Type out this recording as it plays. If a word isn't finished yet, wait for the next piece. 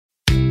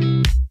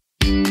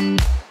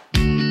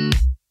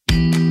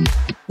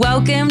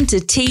Welcome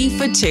to Tea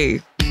for Two,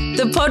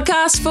 the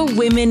podcast for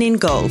women in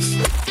golf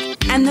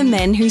and the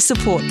men who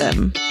support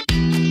them.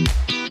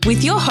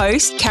 With your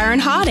host,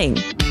 Karen Harding.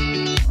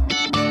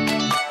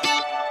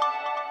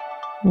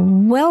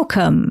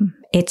 Welcome.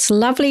 It's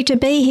lovely to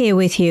be here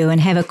with you and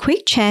have a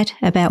quick chat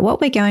about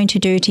what we're going to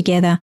do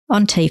together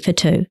on Tea for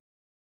Two.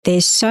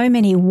 There's so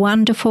many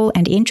wonderful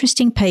and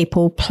interesting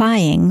people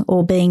playing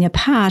or being a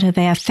part of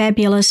our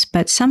fabulous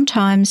but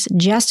sometimes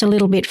just a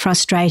little bit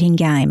frustrating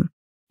game.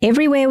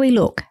 Everywhere we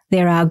look,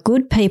 there are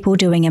good people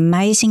doing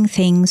amazing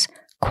things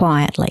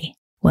quietly.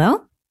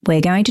 Well, we're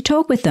going to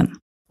talk with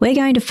them. We're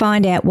going to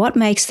find out what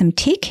makes them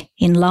tick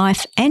in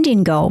life and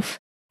in golf,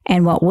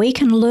 and what we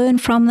can learn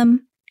from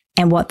them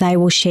and what they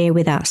will share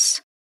with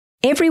us.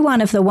 Every one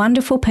of the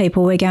wonderful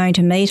people we're going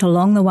to meet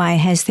along the way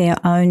has their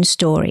own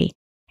story,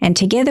 and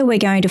together we're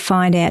going to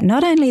find out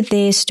not only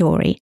their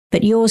story,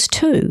 but yours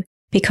too,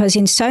 because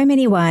in so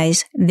many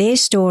ways, their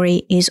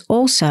story is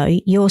also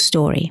your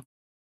story.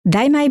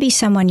 They may be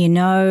someone you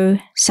know,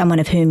 someone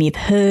of whom you've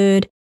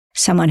heard,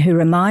 someone who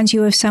reminds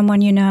you of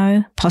someone you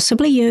know,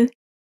 possibly you,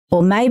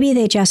 or maybe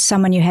they're just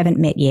someone you haven't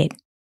met yet.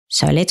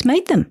 So let's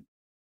meet them.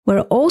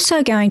 We're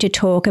also going to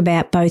talk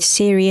about both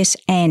serious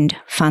and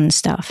fun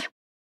stuff.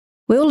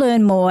 We'll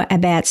learn more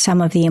about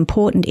some of the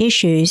important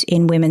issues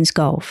in women's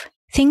golf.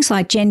 Things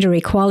like gender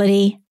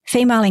equality,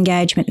 female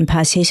engagement and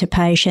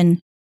participation,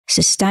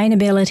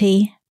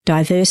 sustainability,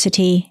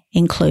 diversity,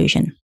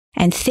 inclusion.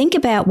 And think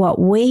about what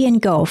we in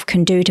golf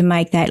can do to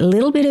make that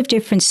little bit of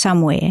difference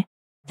somewhere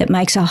that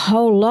makes a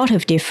whole lot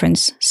of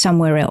difference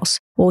somewhere else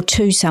or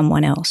to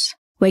someone else.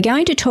 We're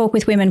going to talk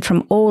with women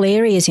from all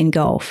areas in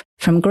golf,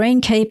 from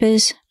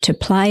greenkeepers to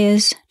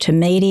players to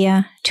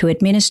media to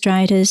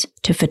administrators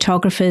to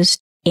photographers,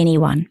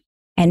 anyone.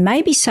 And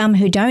maybe some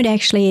who don't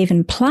actually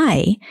even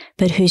play,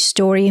 but whose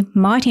story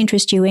might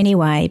interest you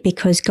anyway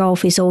because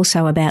golf is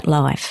also about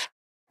life.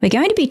 We're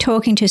going to be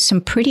talking to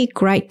some pretty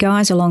great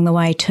guys along the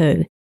way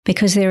too,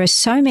 because there are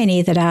so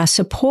many that are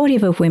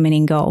supportive of women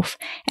in golf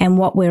and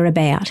what we're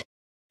about.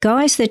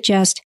 Guys that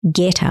just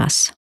get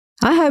us.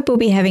 I hope we'll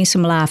be having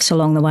some laughs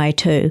along the way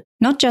too,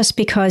 not just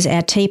because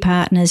our tea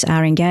partners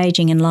are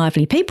engaging and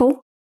lively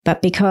people,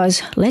 but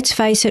because, let's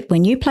face it,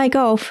 when you play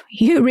golf,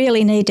 you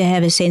really need to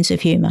have a sense of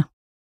humour.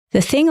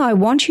 The thing I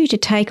want you to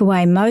take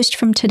away most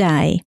from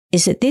today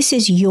is that this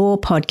is your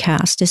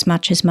podcast as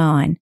much as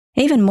mine,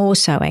 even more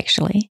so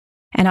actually.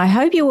 And I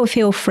hope you will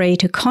feel free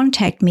to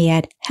contact me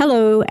at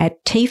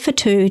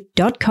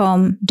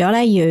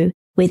hello@teafor2.com.au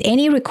with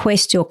any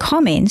requests or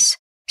comments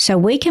so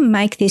we can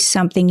make this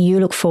something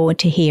you look forward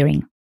to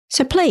hearing.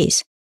 So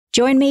please,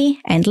 join me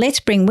and let's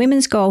bring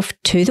women's golf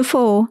to the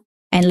fore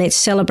and let's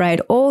celebrate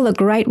all the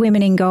great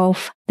women in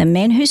golf, the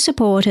men who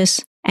support us,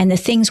 and the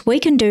things we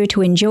can do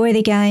to enjoy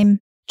the game,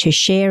 to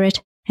share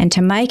it, and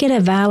to make it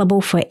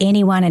available for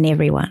anyone and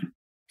everyone.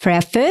 For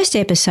our first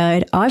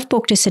episode, I've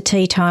booked us a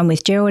tea time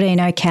with Geraldine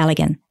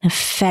O'Callaghan, a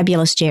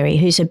fabulous Jerry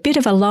who's a bit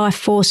of a life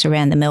force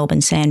around the Melbourne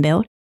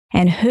Sandbelt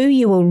and who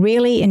you will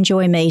really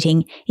enjoy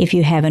meeting if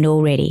you haven't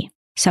already.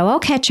 So I'll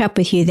catch up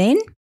with you then.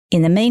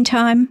 In the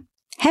meantime,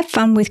 have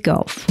fun with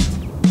golf.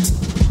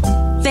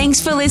 Thanks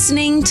for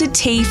listening to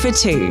Tea for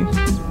Two.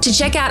 To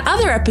check out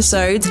other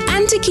episodes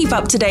and to keep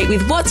up to date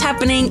with what's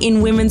happening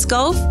in women's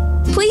golf,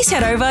 please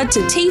head over to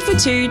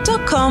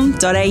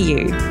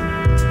teafor2.com.au.